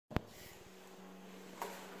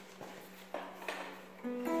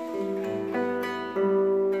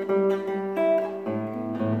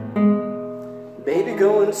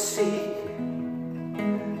to see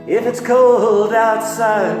if it's cold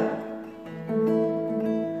outside.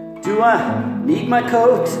 Do I need my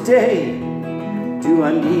coat today? Do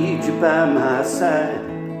I need you by my side?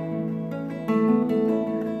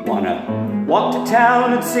 Wanna walk to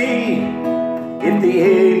town and see if the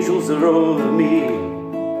angels are over me.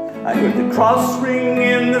 I heard the cross ring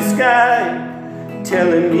in the sky,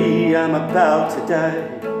 telling me I'm about to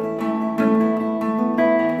die.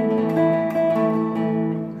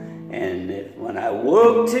 And if when I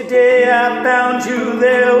woke today I found you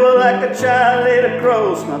there, well, like a child laid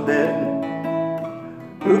across my bed,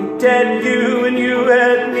 looked at you and you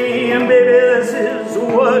at me, and baby, this is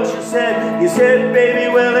what you said. You said, baby,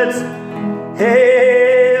 well, it's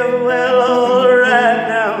hey, well, all right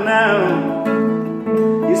now.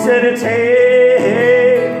 You said it's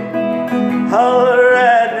hey, all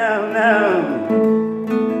right now.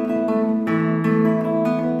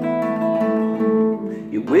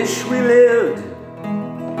 You wish we lived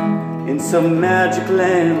in some magic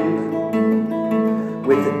land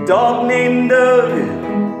with a dog named Doug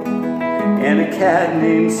and a cat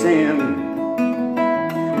named Sam,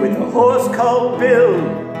 with a horse called Bill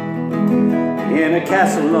in a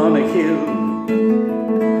castle on a hill,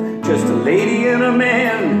 just a lady and a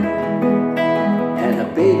man and a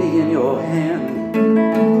baby in your hand.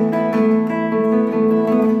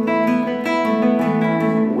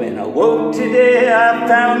 When I woke today I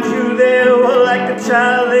found you there, well, like a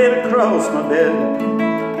child laid across my bed,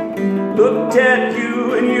 looked at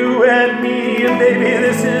you and you at me, and baby,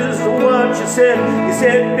 this is what you said. You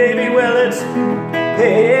said, baby, well, it's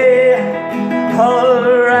hey, all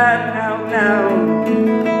right now.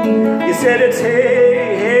 You said it's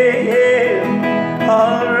hey,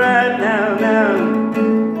 all right now.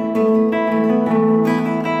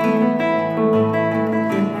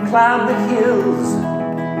 Climb the hills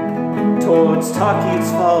towards Tahquitz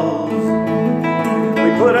Falls. We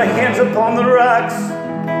put our hands up on the rocks,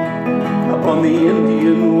 up on the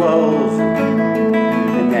Indian walls,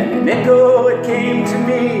 and then an echo, it came to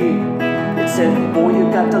me. It said, boy, you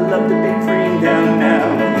got to love the big frame down now.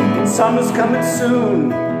 And summer's coming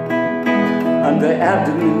soon under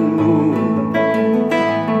afternoon moon.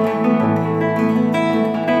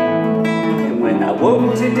 And when I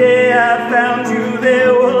woke today I found you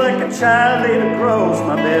there, well, like a child laid across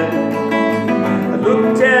my bed. I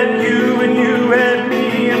looked at you and you at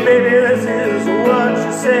me, and baby, this is what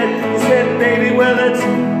you said. You said, baby, well, it's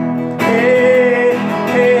hey,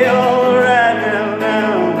 all right now.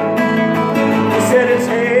 You said it's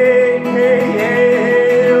hey,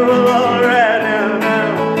 well, all right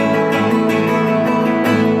now.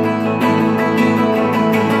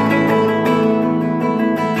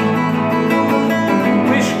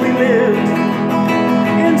 Wish we lived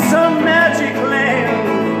in some magic land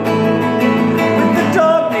with the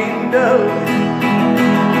dog named Doug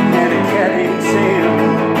and a cat named Sam,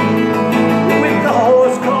 with the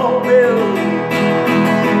horse called Bill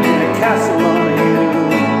in a castle on a hill,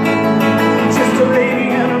 just a lady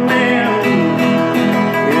and a man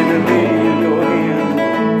and a baby in your hand.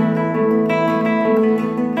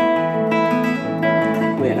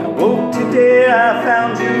 When I woke today I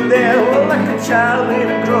found you there, well, like a child laid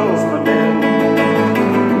across my bed.